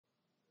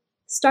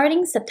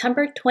Starting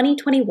September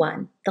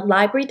 2021, the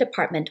Library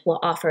Department will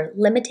offer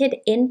limited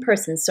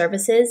in-person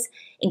services,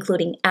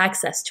 including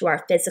access to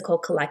our physical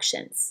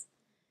collections.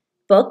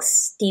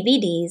 Books,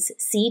 DVDs,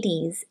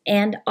 CDs,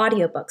 and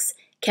audiobooks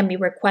can be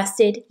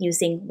requested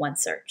using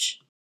OneSearch.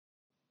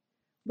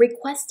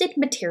 Requested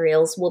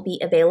materials will be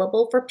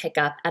available for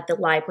pickup at the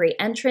library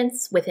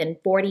entrance within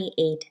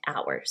 48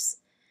 hours.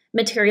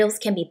 Materials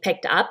can be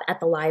picked up at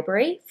the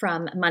library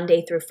from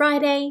Monday through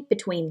Friday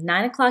between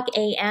 9 o'clock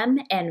a.m.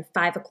 and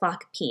 5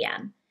 o'clock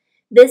p.m.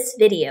 This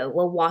video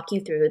will walk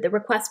you through the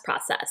request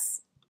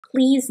process.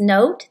 Please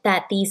note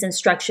that these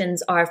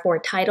instructions are for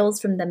titles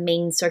from the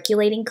main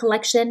circulating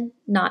collection,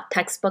 not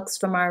textbooks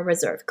from our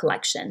reserve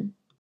collection.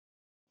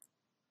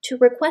 To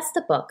request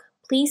a book,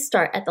 please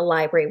start at the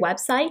library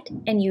website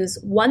and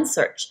use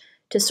OneSearch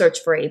to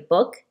search for a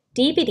book,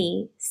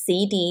 DVD,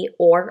 CD,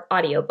 or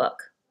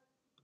audiobook.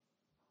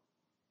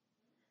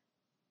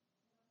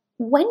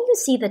 When you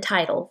see the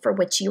title for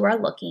which you are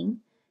looking,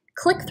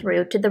 click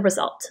through to the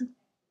result.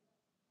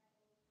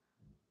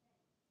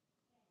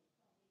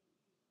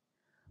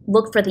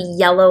 Look for the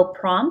yellow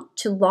prompt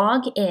to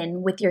log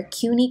in with your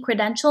CUNY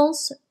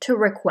credentials to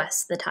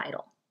request the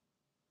title.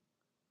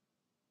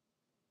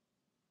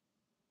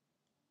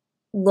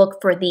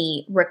 Look for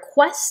the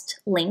Request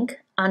link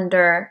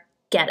under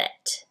Get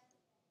It.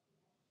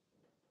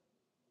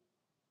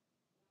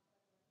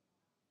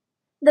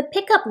 The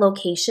pickup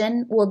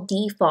location will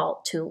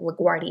default to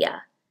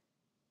LaGuardia.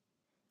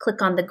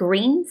 Click on the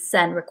green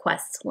Send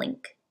Request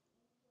link.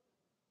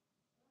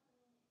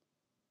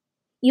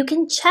 You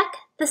can check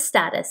the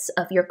status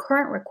of your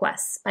current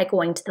requests by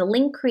going to the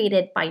link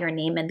created by your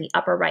name in the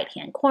upper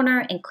right-hand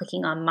corner and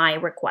clicking on My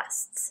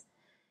Requests.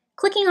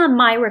 Clicking on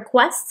My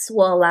Requests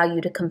will allow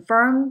you to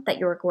confirm that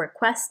your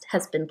request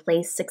has been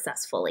placed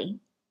successfully.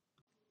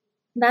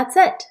 That's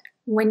it.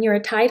 When your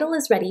title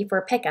is ready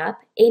for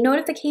pickup, a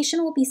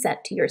notification will be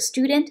sent to your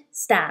student,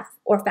 staff,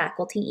 or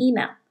faculty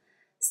email.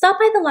 Stop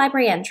by the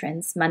library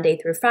entrance Monday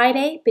through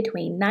Friday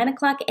between 9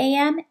 o'clock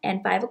a.m.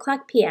 and 5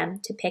 o'clock p.m.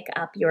 to pick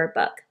up your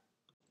book.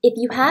 If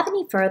you have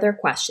any further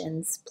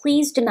questions,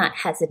 please do not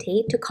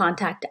hesitate to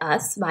contact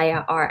us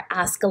via our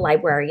Ask a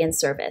Librarian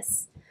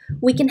service.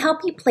 We can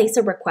help you place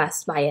a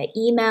request via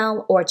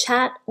email or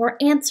chat or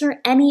answer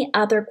any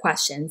other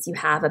questions you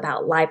have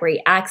about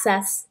library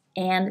access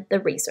and the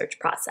research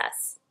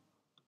process.